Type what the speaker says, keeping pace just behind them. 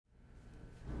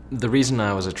The reason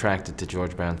I was attracted to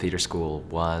George Brown Theatre School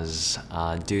was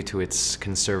due to its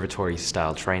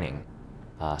conservatory-style training,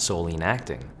 solely in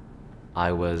acting.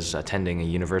 I was attending a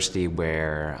university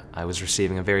where I was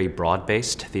receiving a very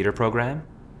broad-based theatre program,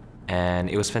 and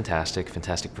it was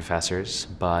fantastic professors,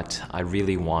 but I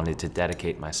really wanted to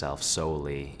dedicate myself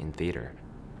solely in theatre,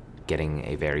 getting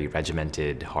a very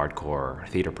regimented, hardcore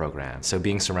theatre program. So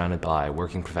being surrounded by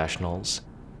working professionals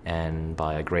and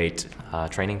by a great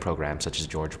training program such as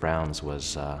George Brown's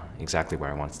was exactly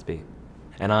where I wanted to be.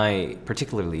 And I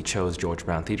particularly chose George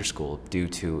Brown Theatre School due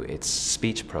to its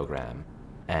speech program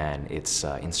and its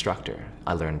instructor.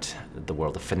 I learned the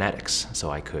world of phonetics,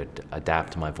 so I could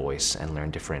adapt my voice and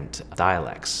learn different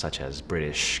dialects such as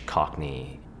British,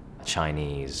 Cockney,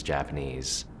 Chinese,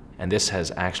 Japanese. And this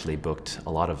has actually booked a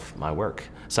lot of my work,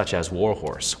 such as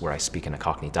Warhorse, where I speak in a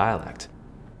Cockney dialect.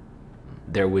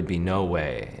 There would be no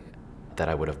way that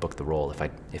I would have booked the role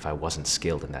if I wasn't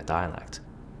skilled in that dialect.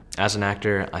 As an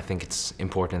actor, I think it's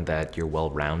important that you're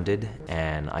well-rounded,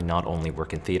 and I not only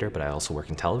work in theater, but I also work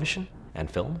in television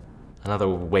and film. Another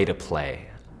way to play,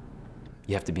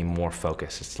 you have to be more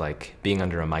focused. It's like being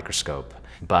under a microscope.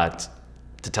 But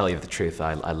to tell you the truth,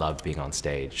 I love being on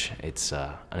stage. It's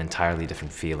an entirely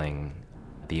different feeling.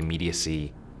 The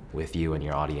immediacy with you and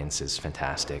your audience is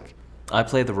fantastic. I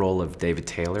play the role of David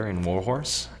Taylor in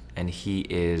Warhorse, and he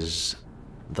is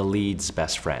the lead's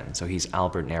best friend. So he's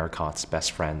Albert Narricott's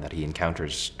best friend that he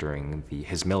encounters during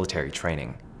his military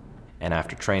training. And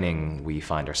after training, we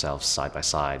find ourselves side by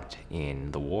side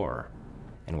in the war.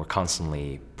 And we're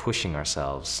constantly pushing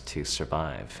ourselves to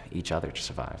survive, each other to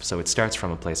survive. So it starts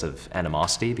from a place of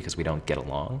animosity because we don't get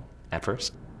along at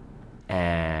first.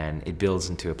 And it builds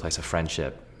into a place of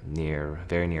friendship,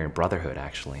 very near brotherhood,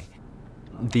 actually.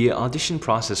 The audition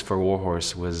process for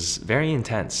Warhorse was very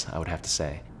intense, I would have to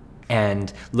say.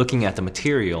 And looking at the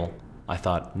material, I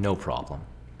thought, no problem,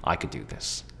 I could do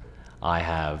this. I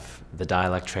have the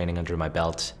dialect training under my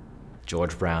belt.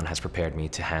 George Brown has prepared me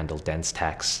to handle dense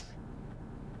text.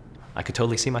 I could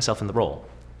totally see myself in the role.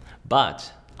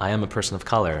 But I am a person of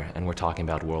color, and we're talking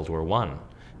about World War I,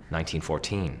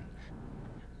 1914.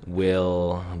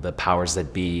 Will the powers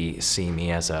that be see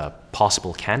me as a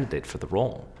possible candidate for the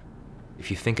role? If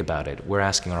you think about it, we're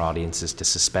asking our audiences to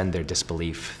suspend their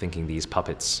disbelief, thinking these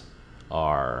puppets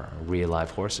are real live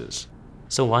horses.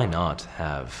 So why not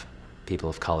have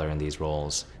people of color in these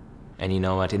roles? And you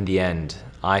know what, in the end,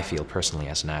 I feel personally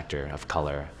as an actor of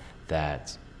color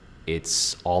that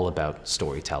it's all about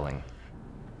storytelling.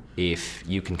 If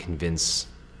you can convince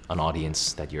an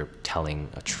audience that you're telling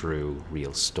a true,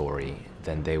 real story,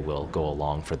 then they will go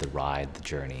along for the ride, the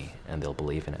journey, and they'll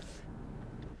believe in it.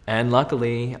 And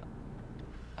luckily,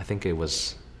 I think it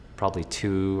was probably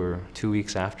 2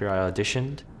 weeks after I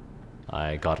auditioned,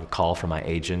 I got a call from my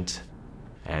agent,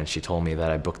 and she told me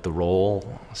that I booked the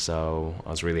role, so I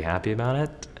was really happy about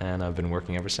it, and I've been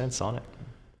working ever since on it.